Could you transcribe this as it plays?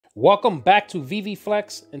Welcome back to VeVe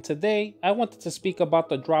Flex, and today I wanted to speak about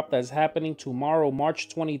the drop that's happening tomorrow, March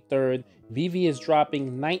 23rd. VeVe is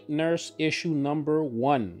dropping Night Nurse issue number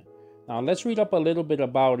 1. Now let's read up a little bit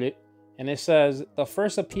about it, and it says, the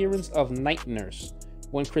first appearance of Night Nurse.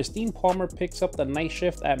 When Christine Palmer picks up the night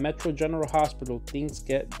shift at Metro General Hospital, things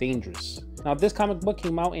get dangerous. Now this comic book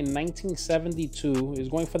came out in 1972, is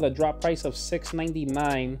going for the drop price of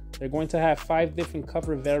 $6.99. They're going to have 5 different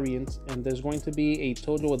cover variants, and there's going to be a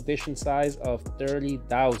total edition size of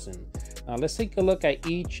 30,000. Now let's take a look at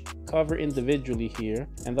each cover individually here.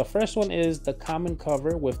 And the first one is the common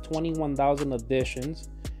cover with 21,000 editions.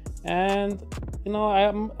 And you know,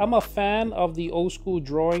 I'm a fan of the old school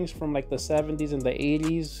drawings from like the 70s and the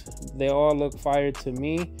 80s. They all look fire to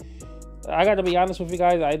me. I gotta be honest with you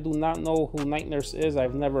guys, I do not know who Night Nurse is.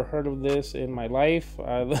 I've never heard of this in my life.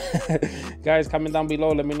 Guys, comment down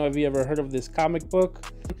below, let me know if you ever heard of this comic book.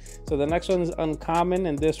 So the next one is Uncommon,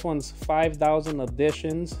 and this one's 5,000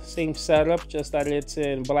 editions. Same setup, just that it's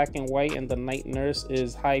in black and white and the Night Nurse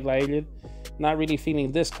is highlighted. Not really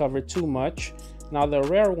feeling this cover too much. Now the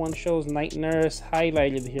rare one shows Night Nurse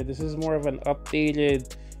highlighted here. This is more of an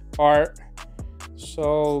updated art.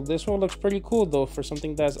 So this one looks pretty cool though for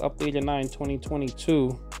something that's updated now in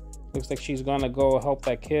 2022. Looks like she's gonna go help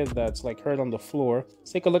that kid that's like hurt on the floor.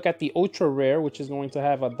 Let's take a look at the ultra rare, which is going to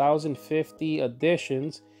have 1,050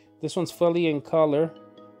 editions. This one's fully in color.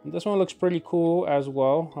 And this one looks pretty cool as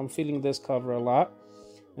well. I'm feeling this cover a lot.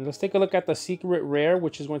 And let's take a look at the secret rare,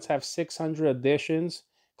 which is going to have 600 editions.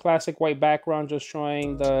 Classic white background just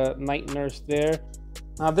showing the Night Nurse there.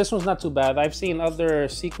 Now this one's not too bad. I've seen other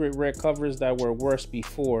secret rare covers that were worse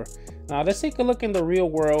before. Now let's take a look in the real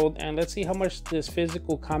world and let's see how much this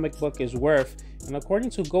physical comic book is worth. And according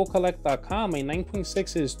to GoCollect.com, a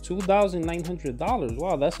 9.6 is $2,900.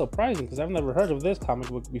 Wow, that's surprising because I've never heard of this comic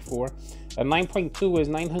book before. A 9.2 is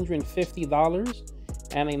 $950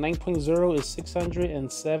 and a 9.0 is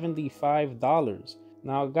 $675.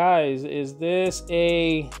 Now guys, is this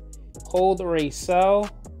a hold or a sell?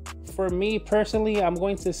 For me personally, I'm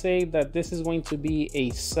going to say that this is going to be a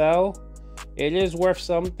sell. It is worth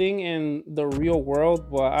something in the real world,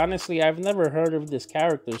 but honestly, I've never heard of this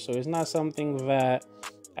character, so it's not something that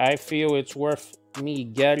I feel it's worth me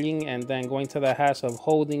getting and then going to the hassle of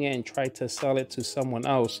holding it and try to sell it to someone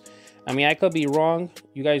else. I mean, I could be wrong.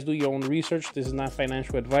 You guys do your own research. This is not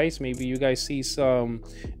financial advice. Maybe you guys see some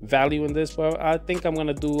value in this, but I think I'm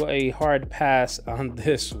gonna do a hard pass on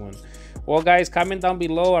this one. Well guys, comment down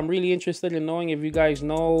below. I'm really interested in knowing if you guys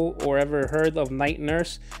know or ever heard of Night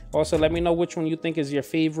Nurse. Also, let me know which one you think is your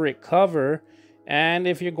favorite cover and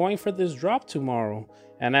if you're going for this drop tomorrow.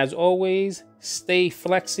 And as always, stay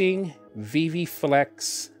flexing. VeVe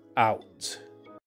Flex out.